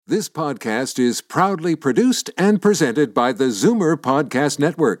This podcast is proudly produced and presented by the Zoomer Podcast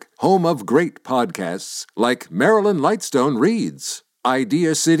Network, home of great podcasts like Marilyn Lightstone Reads,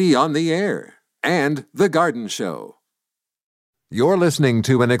 Idea City on the Air, and The Garden Show. You're listening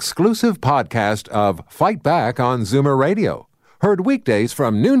to an exclusive podcast of Fight Back on Zoomer Radio, heard weekdays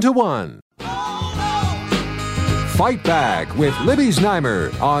from noon to 1. Fight Back with Libby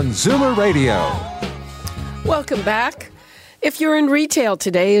Znaimer on Zoomer Radio. Welcome back. If you're in retail,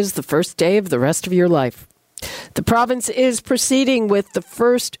 today is the first day of the rest of your life. The province is proceeding with the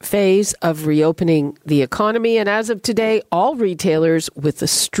first phase of reopening the economy, and as of today, all retailers with a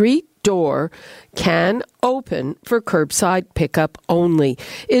street door can open for curbside pickup only.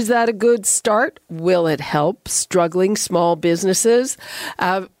 Is that a good start? Will it help struggling small businesses?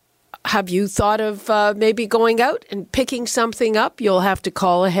 Have you thought of maybe going out and picking something up? You'll have to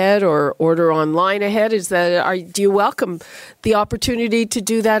call ahead or order online ahead. Do you welcome the opportunity to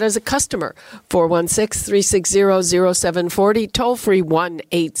do that as a customer? 416-360-0740, toll free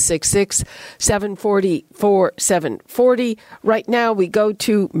 1-866-740-4740. Right now we go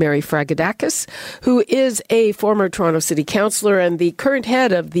to Mary Fragedakis, who is a former Toronto City Councillor and the current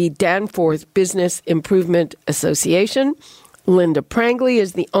head of the Danforth Business Improvement Association. Linda Prangley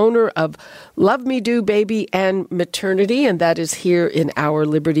is the owner of Love Me Do Baby and Maternity, and that is here in our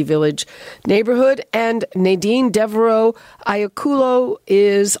Liberty Village neighborhood. And Nadine Devereux-Iacullo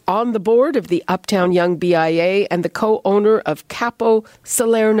is on the board of the Uptown Yonge BIA and the co-owner of Capo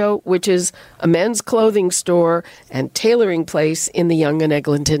Salerno, which is a men's clothing store and tailoring place in the Yonge and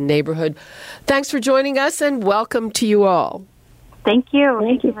Eglinton neighborhood. Thanks for joining us, and welcome to you all. Thank you.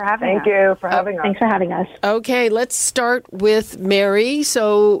 Thank you for having us. Thank you for having us. Thanks for having us. Okay, let's start with Mary.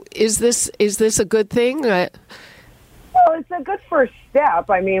 So is this a good thing? Well, it's a good first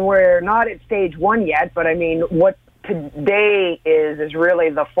step. I mean, we're not at stage one yet, but I mean, what today is really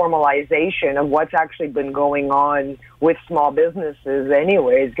the formalization of what's actually been going on with small businesses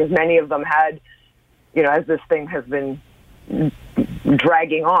anyways, because many of them had, as this thing has been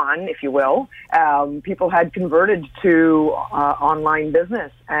dragging on, if you will, people had converted to online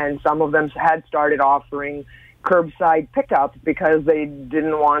business, and some of them had started offering curbside pickup because they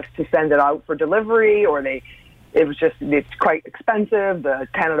didn't want to send it out for delivery, or it's quite expensive. The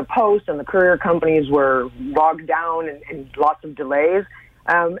Canada Post and the courier companies were bogged down and lots of delays,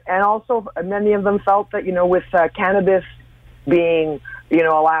 and also many of them felt that with cannabis being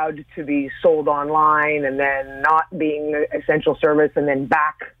allowed to be sold online and then not being an essential service and then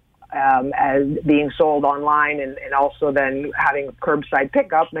back as being sold online and also then having curbside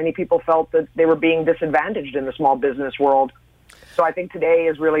pickup, many people felt that they were being disadvantaged in the small business world. So I think today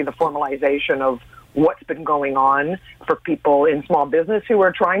is really the formalization of what's been going on for people in small business who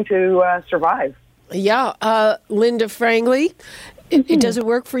are trying to survive. Yeah. Linda Prangley, does it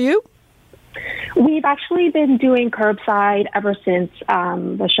work for you? We've actually been doing curbside ever since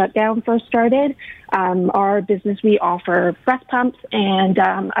the shutdown first started. Our business, we offer breast pumps and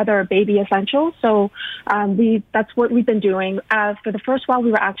other baby essentials. So that's what we've been doing. For the first while,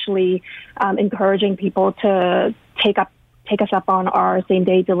 we were actually encouraging people to take us up on our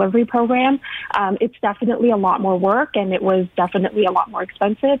same-day delivery program. It's definitely a lot more work, and it was definitely a lot more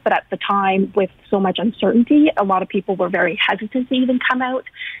expensive. But at the time, with so much uncertainty, a lot of people were very hesitant to even come out.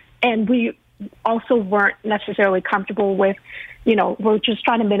 And we also weren't necessarily comfortable with, we're just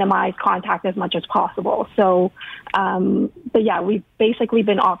trying to minimize contact as much as possible. So, but yeah, we've basically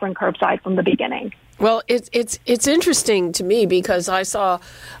been offering curbside from the beginning. Well, it's interesting to me because I saw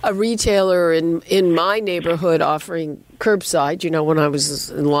a retailer in my neighborhood offering curbside, when I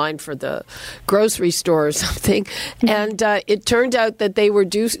was in line for the grocery store or something. And it turned out that they were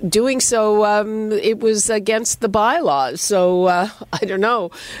doing so, it was against the bylaws. So I don't know.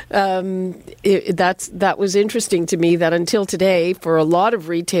 That was interesting to me that until today, for a lot of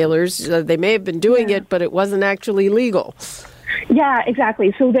retailers, they may have been doing it, but it wasn't actually legal. Yeah,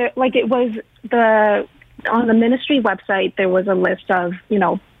 exactly. So it was on the ministry website, there was a list of,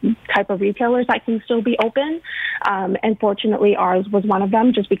 type of retailers that can still be open. And fortunately, ours was one of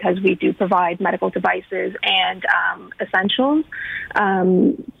them, just because we do provide medical devices and essentials.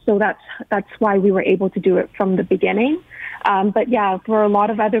 So that's why we were able to do it from the beginning. But yeah, for a lot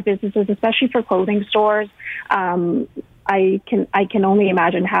of other businesses, especially for clothing stores, I can only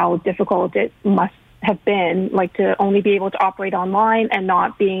imagine how difficult it must have been, to only be able to operate online and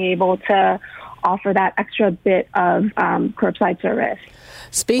not being able to offer that extra bit of curbside service.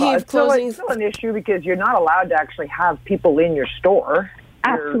 Speaking of closing, it's still an issue because you're not allowed to actually have people in your store.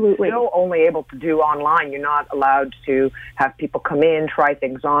 Absolutely. You're still only able to do online. You're not allowed to have people come in, try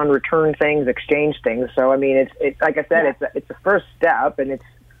things on, return things, exchange things. So, I mean, it's like I said, it's a first step, and it's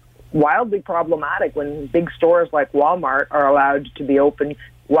wildly problematic when big stores like Walmart are allowed to be open.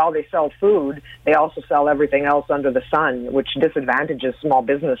 While they sell food, they also sell everything else under the sun, which disadvantages small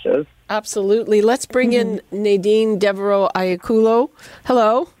businesses. Absolutely. Let's bring in Nadine Devereux-Iacullo.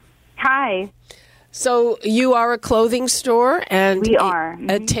 Hello. Hi. So you are a clothing store and we are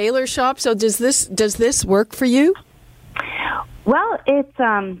a tailor shop. So does this work for you? Well, it's,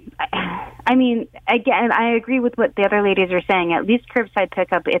 I mean, again, I agree with what the other ladies are saying. At least curbside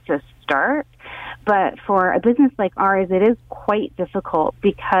pickup, it's a start. But for a business like ours, it is quite difficult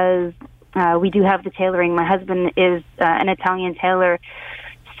because we do have the tailoring. My husband is an Italian tailor.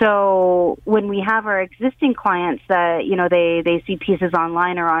 So when we have our existing clients that, you know, they see pieces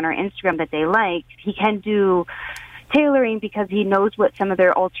online or on our Instagram that they like, he can do tailoring because he knows what some of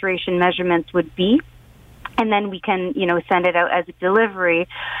their alteration measurements would be. And then we can, you know, send it out as a delivery.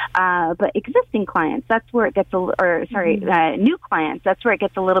 But existing clients, that's where it gets new clients, that's where it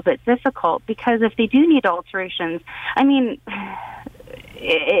gets a little bit difficult because if they do need alterations, I mean,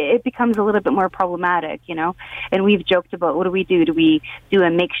 it becomes a little bit more problematic, you know. And we've joked about what do we do? Do we do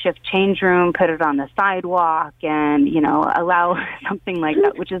a makeshift change room, put it on the sidewalk, and, you know, allow something like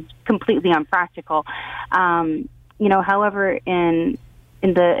that, which is completely unpractical. You know, however, in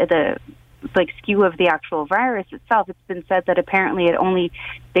the like skew of the actual virus itself, it's been said that apparently it only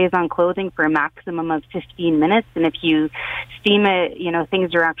stays on clothing for a maximum of 15 minutes. And if you steam it, you know,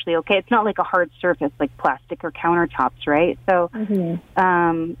 things are actually okay. It's not like a hard surface like plastic or countertops, right? So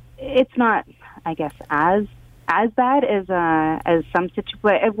it's not, I guess, as bad as some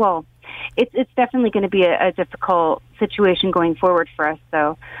situations. Well, it's definitely going to be a difficult situation going forward for us.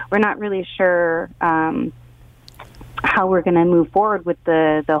 So we're not really sure how we're going to move forward with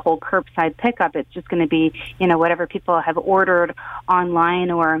the whole curbside pickup. It's just going to be, you know, whatever people have ordered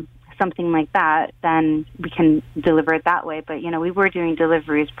online or something like that, then we can deliver it that way. But, you know, we were doing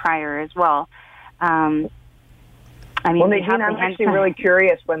deliveries prior as well. I mean, well, Nadine, I'm actually really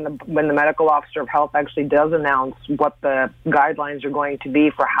curious when the medical officer of health actually does announce what the guidelines are going to be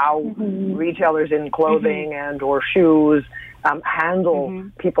for how retailers in clothing and or shoes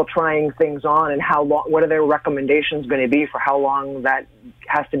handle people trying things on, and how long, what are their recommendations going to be for how long that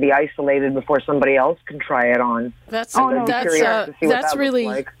has to be isolated before somebody else can try it on. That's really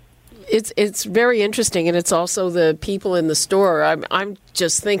like. It's very interesting, and it's also the people in the store. I'm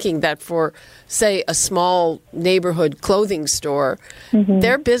just thinking that for, say, a small neighborhood clothing store,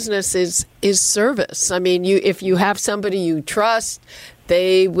 their business is service. I mean, if you have somebody you trust,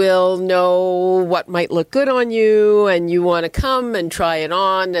 they will know what might look good on you, and you want to come and try it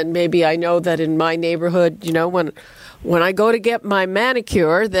on. And maybe I know that in my neighborhood, you know, when I go to get my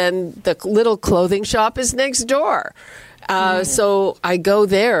manicure, then the little clothing shop is next door. So I go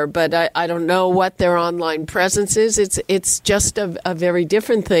there, but I don't know what their online presence is. It's just a very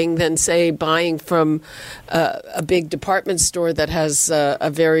different thing than, say, buying from a big department store that has a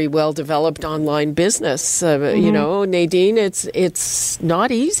very well-developed online business. You know, Nadine, it's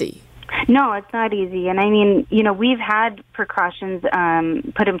not easy. No, it's not easy. And I mean, you know, we've had precautions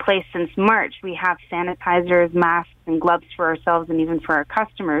put in place since March. We have sanitizers, masks, and gloves for ourselves and even for our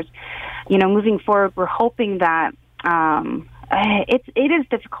customers. You know, moving forward, we're hoping that it is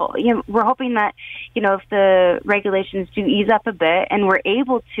difficult. You know, we're hoping that, you know, if the regulations do ease up a bit and we're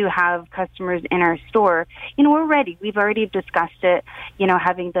able to have customers in our store, you know, we're ready. We've already discussed it, you know,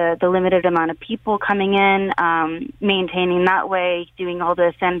 having the limited amount of people coming in, maintaining that way, doing all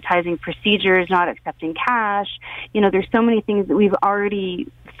the sanitizing procedures, not accepting cash. You know, there's so many things that we've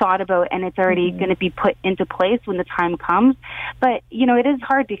already thought about, and it's already going to be put into place when the time comes. But, you know, it is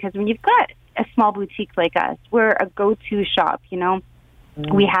hard because when you've got a small boutique like us, we're a go-to shop, you know.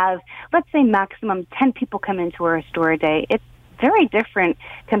 We have, let's say, maximum 10 people come into our store a day. It's very different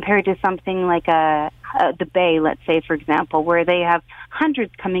compared to something like the Bay, let's say, for example, where they have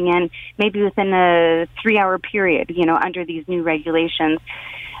hundreds coming in maybe within a 3-hour period, you know, under these new regulations.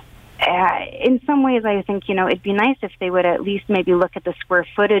 In some ways, I think, you know, it'd be nice if they would at least maybe look at the square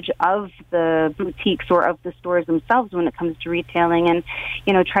footage of the boutiques or of the stores themselves when it comes to retailing, and,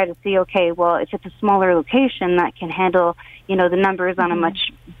 you know, try to see, okay, well, if it's a smaller location that can handle, you know, the numbers on a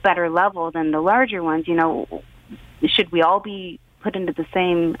much better level than the larger ones, you know, should we all be put into the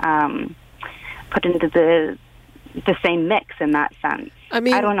same the same mix in that sense? I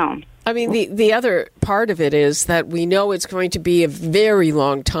mean, I don't know. I mean, the other part of it is that we know it's going to be a very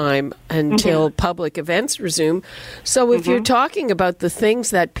long time until public events resume. So if you're talking about the things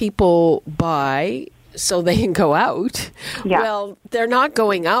that people buy so they can go out, well, they're not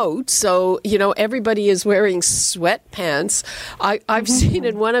going out. So, you know, everybody is wearing sweatpants. I've seen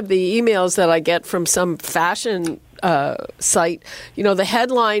in one of the emails that I get from some fashion site, the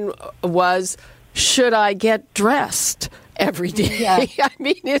headline was, "Should I get dressed every day?" Yeah. I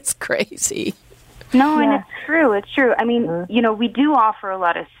mean, it's crazy. No, and it's true. It's true. I mean, we do offer a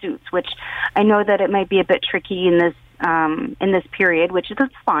lot of suits, which I know that it might be a bit tricky in this period, which is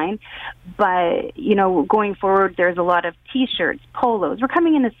fine. But, going forward, there's a lot of T-shirts, polos. We're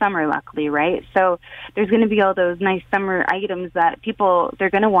coming into summer, luckily, right? So there's going to be all those nice summer items that they're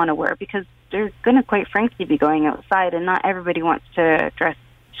going to want to wear because they're going to, quite frankly, be going outside, and not everybody wants to dress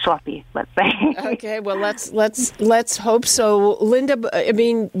sloppy, let's say. Okay, well, let's hope so. Linda, I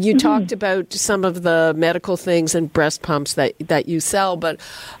mean, you talked about some of the medical things and breast pumps that you sell, but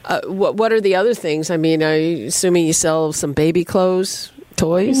what are the other things? I mean, are you assuming you sell some baby clothes,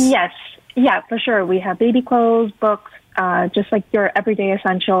 toys? Yes. Yeah, for sure. We have baby clothes, books, just like your everyday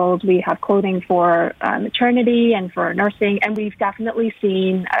essentials. We have clothing for maternity and for nursing, and we've definitely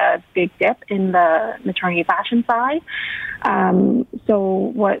seen a big dip in the maternity fashion side.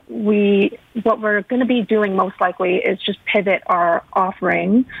 So what we're going to be doing most likely is just pivot our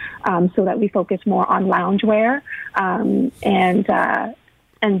offering so that we focus more on loungewear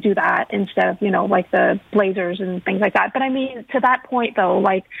and do that instead of, like the blazers and things like that. But I mean, to that point though,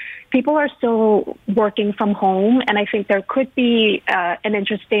 like people are still working from home, and I think there could be an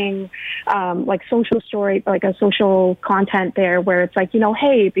interesting like social story, like a social content there where it's like,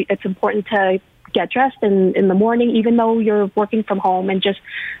 hey, it's important to get dressed in the morning, even though you're working from home, and just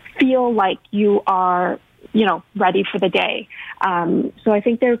feel like you are, ready for the day. So I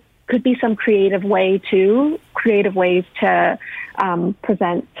think there could be some creative ways to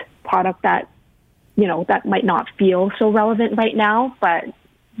present product that, that might not feel so relevant right now, but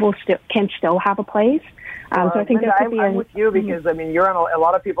can still have a place. So I think Linda, I'm with you because I mean, we're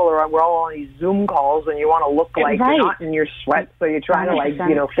all on these Zoom calls, and you want to look like you're not in your sweat, so you're trying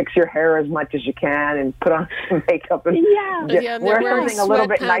to fix your hair as much as you can and put on some makeup and wear something a little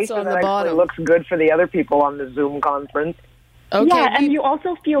bit nicer that actually looks good for the other people on the Zoom conference. Okay. Yeah, and you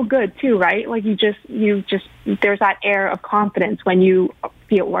also feel good too, right? Like you just there's that air of confidence when you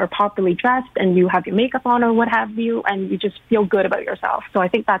feel are properly dressed and you have your makeup on or what have you, and you just feel good about yourself. So I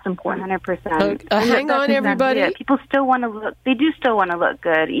think that's important. 100%. Hang on, everybody. People still want to look. They do still want to look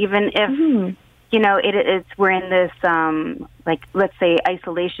good, even if it's we're in this let's say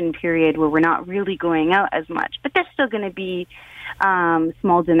isolation period where we're not really going out as much. But there's still going to be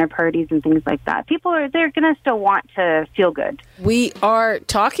small dinner parties and things like that. They're going to still want to feel good. We are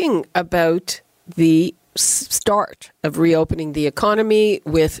talking about the start of reopening the economy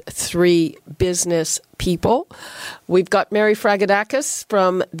with three business people. We've got Mary Fragedakis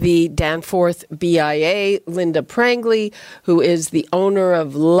from the Danforth BIA, Linda Prangley, who is the owner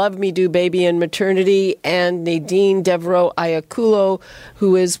of Love Me Do Baby and Maternity, and Nadine Devereux-Iacullo,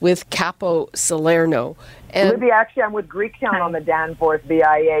 who is with Capo Salerno. And Libby, actually, I'm with GreekTown on the Danforth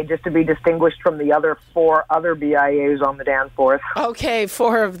BIA, just to be distinguished from the other 4 other BIAs on the Danforth. Okay,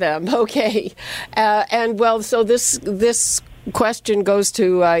 4 of them. Okay. So this question goes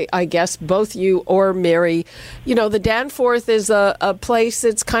to, I guess, both you or Mary. The Danforth is a place,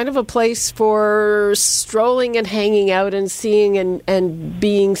 it's kind of a place for strolling and hanging out and seeing and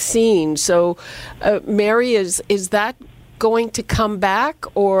being seen. So, Mary, is that going to come back,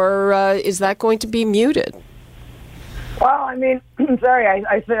 or is that going to be muted? Well, I mean,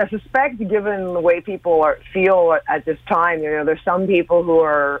 I suspect, given the way people feel at this time, there's some people who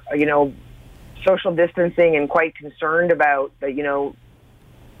are, social distancing and quite concerned about the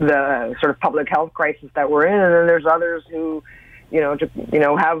sort of public health crisis that we're in, and then there's others who,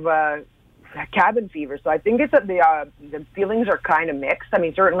 have cabin fever. So I think it's that the feelings are kind of mixed. I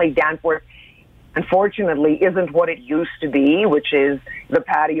mean, certainly Danforth, unfortunately, isn't what it used to be, which is the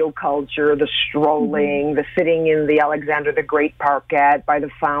patio culture, the strolling, the sitting in the Alexander the Great Parkette by the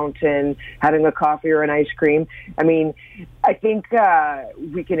fountain, having a coffee or an ice cream. I mean, I think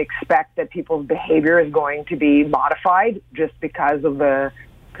we can expect that people's behavior is going to be modified just because of the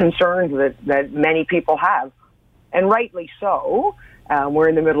concerns that many people have, and rightly so. We're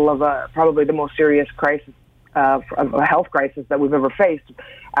in the middle of probably the most serious crisis, of a health crisis that we've ever faced.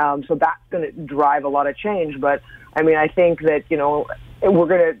 So that's going to drive a lot of change. But I mean, I think that, we're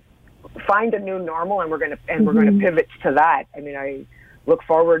going to find a new normal, and we're going to pivot to that. I mean, I look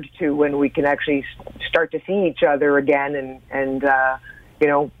forward to when we can actually start to see each other again and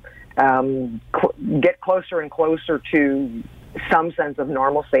get closer and closer to some sense of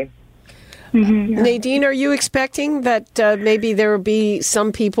normalcy. Mm-hmm. Yeah. Nadine, are you expecting that maybe there will be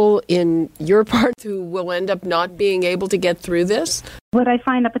some people in your part who will end up not being able to get through this? What I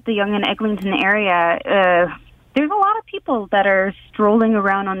find up at the Yonge and Eglinton area, there's a lot of people that are strolling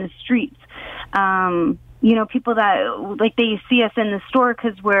around on the streets. people that, like, they see us in the store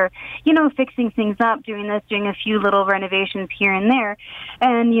because we're, fixing things up, doing a few little renovations here and there.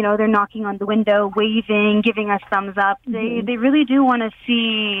 And, they're knocking on the window, waving, giving us thumbs up. They really do want to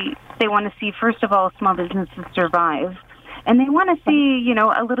see, first of all, small businesses survive. And they want to see,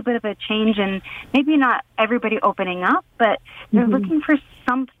 a little bit of a change, and maybe not everybody opening up, but they're looking for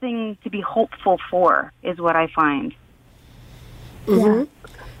something to be hopeful for, is what I find. Mm-hmm.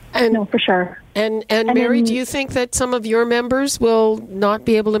 And, no, for sure. And Mary, do you think that some of your members will not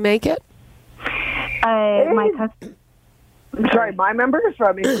be able to make it? My members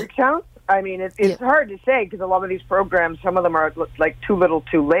from GreekTown? I mean, it's hard to say because a lot of these programs, some of them are like too little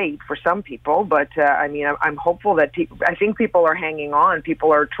too late for some people. But, I'm hopeful that I think people are hanging on.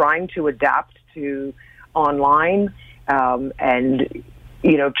 People are trying to adapt to online and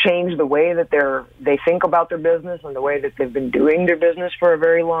change the way that they think about their business and the way that they've been doing their business for a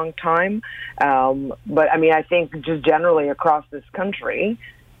very long time. But I think just generally across this country,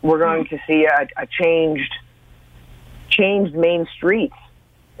 we're going to see a changed main streets.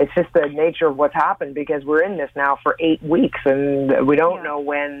 It's just the nature of what's happened because we're in this now for 8 weeks and we don't know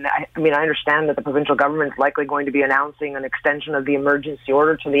when. I understand that the provincial government is likely going to be announcing an extension of the emergency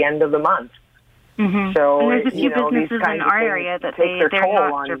order to the end of the month. Mm-hmm. So, and there's a few businesses in our area that they're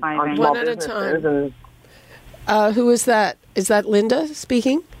not surviving. On small one at a time. Who is that? Is that Linda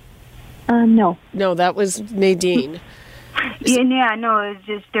speaking? No. No, that was Nadine. No, it's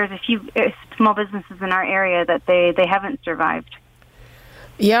just there's a few small businesses in our area that they haven't survived.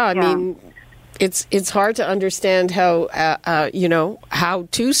 Yeah, I mean, it's hard to understand how how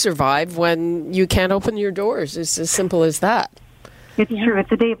to survive when you can't open your doors. It's as simple as that. It's true.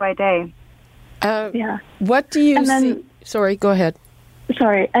 It's a day by day. What do you see? Sorry, go ahead.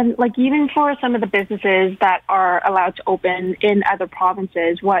 Sorry, and even for some of the businesses that are allowed to open in other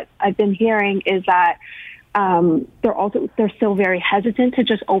provinces, what I've been hearing is that they're still very hesitant to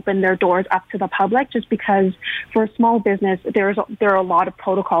just open their doors up to the public, just because for a small business there are a lot of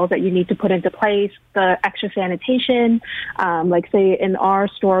protocols that you need to put into place. The extra sanitation, say in our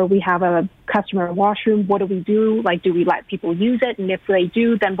store we have a customer washroom. What do we do? Do we let people use it? And if they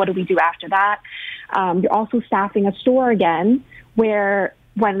do, then what do we do after that? You're also staffing a store again, where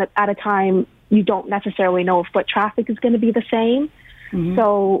when at a time you don't necessarily know if foot traffic is going to be the same. Mm-hmm.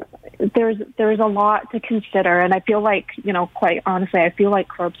 So there's a lot to consider, and I feel like, quite honestly, I feel like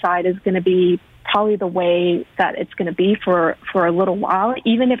curbside is going to be probably the way that it's going to be for a little while.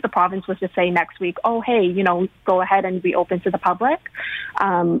 Even if the province was to say next week, oh, hey, go ahead and be open to the public,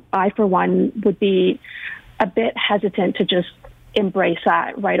 I, for one, would be a bit hesitant to just embrace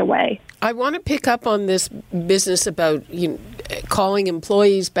that right away. I want to pick up on this business about calling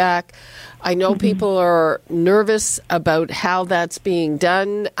employees back. I know people are nervous about how that's being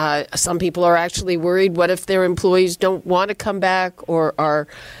done. Some people are actually worried. What if their employees don't want to come back or are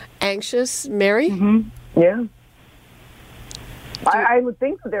anxious? Mary? Mm-hmm. Yeah. I would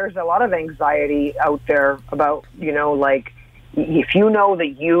think that there's a lot of anxiety out there about, if you know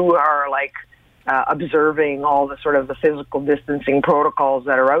that you are observing all the sort of the physical distancing protocols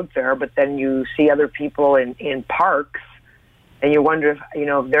that are out there, but then you see other people in parks and you wonder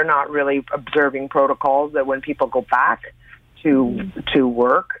if they're not really observing protocols, that when people go back to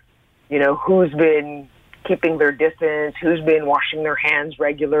work, who's been keeping their distance, who's been washing their hands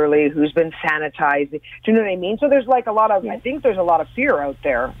regularly, who's been sanitizing. Do you know what I mean? So there's I think there's a lot of fear out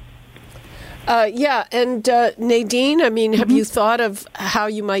there. And Nadine, have you thought of how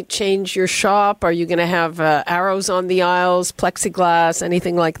you might change your shop? Are you going to have arrows on the aisles, plexiglass,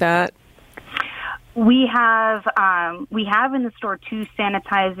 anything like that? We have in the store 2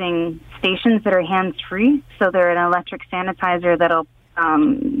 sanitizing stations that are hands-free. So they're an electric sanitizer that'll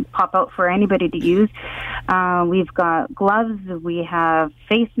pop out for anybody to use. We've got gloves. We have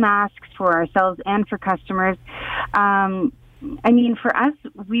face masks for ourselves and for customers. For us,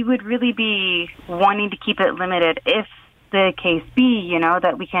 we would really be wanting to keep it limited. If the case be,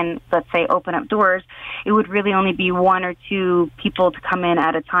 that we can, let's say, open up doors, it would really only be 1 or 2 people to come in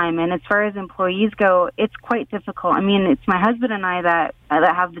at a time. And as far as employees go, it's quite difficult. It's my husband and I that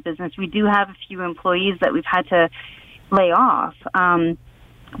have the business. We do have a few employees that we've had to lay off.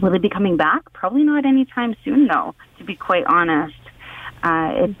 Will they be coming back? Probably not anytime soon, though, to be quite honest.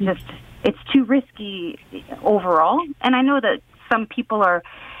 It's too risky overall. And I know that some people are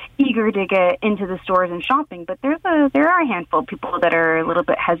eager to get into the stores and shopping, but there are a handful of people that are a little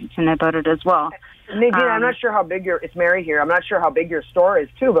bit hesitant about it as well. Nadine, I'm not sure how big it's Mary here. I'm not sure how big your store is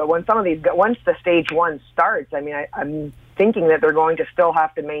too, but once the stage 1 starts, I'm thinking that they're going to still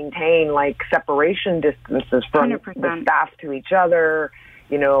have to maintain separation distances from 100%. The staff to each other.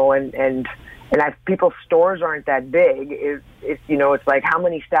 and if people's stores aren't that big, it's like, how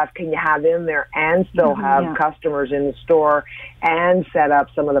many staff can you have in there and still have customers in the store and set up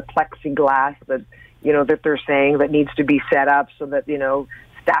some of the plexiglass that they're saying that needs to be set up so that,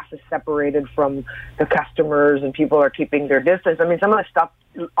 staff is separated from the customers and people are keeping their distance. I mean, some of the stuff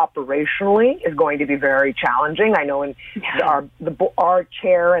operationally is going to be very challenging. I know our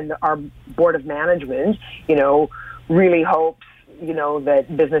chair and our board of management, really hopes, that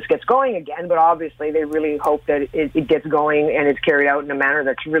business gets going again, but obviously they really hope that it gets going and it's carried out in a manner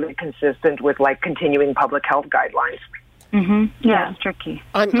that's really consistent with continuing public health guidelines. Mm-hmm. Yeah, it's tricky.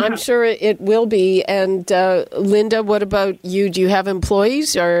 I'm sure it will be. And Linda, what about you? Do you have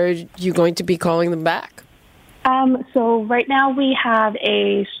employees, or are you going to be calling them back? So right now we have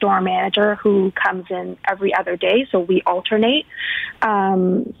a store manager who comes in every other day, so we alternate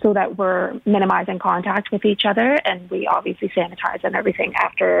so that we're minimizing contact with each other, and we obviously sanitize and everything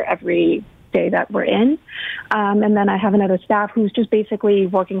after every day that we're in. And then I have another staff who's just basically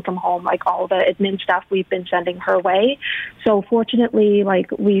working from home, all the admin stuff we've been sending her way. So fortunately,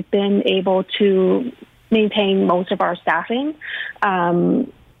 we've been able to maintain most of our staffing.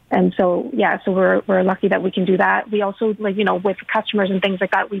 And so, so we're lucky that we can do that. We also, with customers and things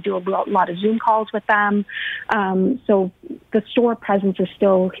like that, we do a lot of Zoom calls with them. So the store presence is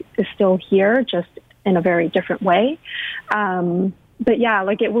still here, just in a very different way. But yeah,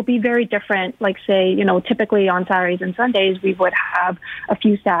 it will be very different. Say, typically on Saturdays and Sundays, we would have a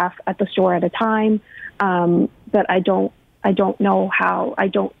few staff at the store at a time. But I don't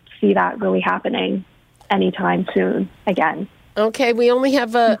see that really happening anytime soon again. Okay, we only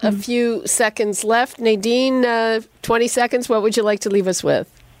have a few seconds left. Nadine, 20 seconds. What would you like to leave us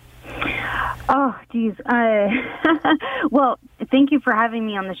with? Oh, geez. Well, thank you for having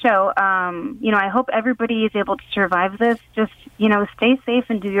me on the show. I hope everybody is able to survive this. Just, stay safe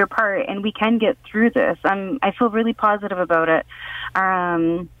and do your part, and we can get through this. I feel really positive about it.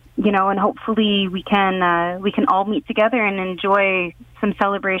 And hopefully we can all meet together and enjoy some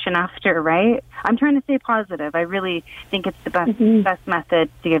celebration after, right? I'm trying to stay positive. I really think it's the best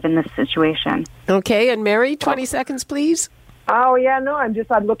method given this situation. Okay, and Mary, 20 seconds, please. Oh, yeah, no, I'm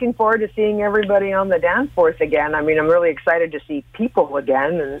looking forward to seeing everybody on the Danforth again. I mean, I'm really excited to see people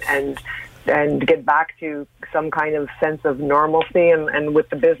again and get back to some kind of sense of normalcy and with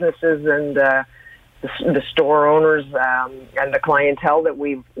the businesses and the store owners and the clientele that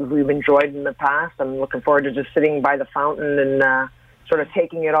we've enjoyed in the past. I'm looking forward to just sitting by the fountain and sort of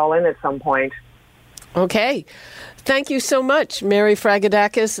taking it all in at some point. Okay. Thank you so much, Mary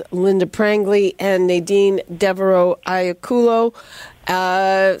Fragedakis, Linda Prangley, and Nadine Devereux-Iacullo.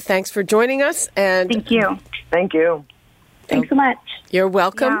 Thanks for joining us. And thank you. Thank you. Thanks so much. You're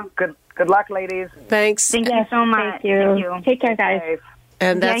welcome. Yeah. Good luck, ladies. Thanks. Thank you so much. Thank you. Take care, guys.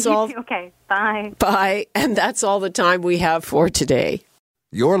 And that's all. Too. Okay. Bye. Bye. And that's all the time we have for today.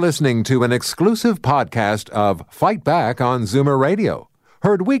 You're listening to an exclusive podcast of Fight Back on Zoomer Radio.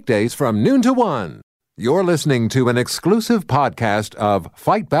 Heard weekdays from noon to 1. You're listening to an exclusive podcast of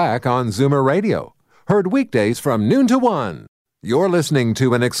Fight Back on Zoomer Radio. Heard weekdays from noon to 1. You're listening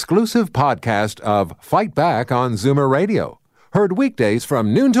to an exclusive podcast of Fight Back on Zoomer Radio. Heard weekdays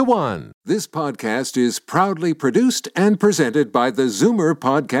from noon to 1. This podcast is proudly produced and presented by the Zoomer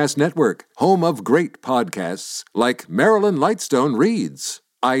Podcast Network, home of great podcasts like Marilyn Lightstone Reads,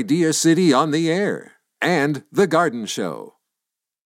 Idea City on the Air, and The Garden Show.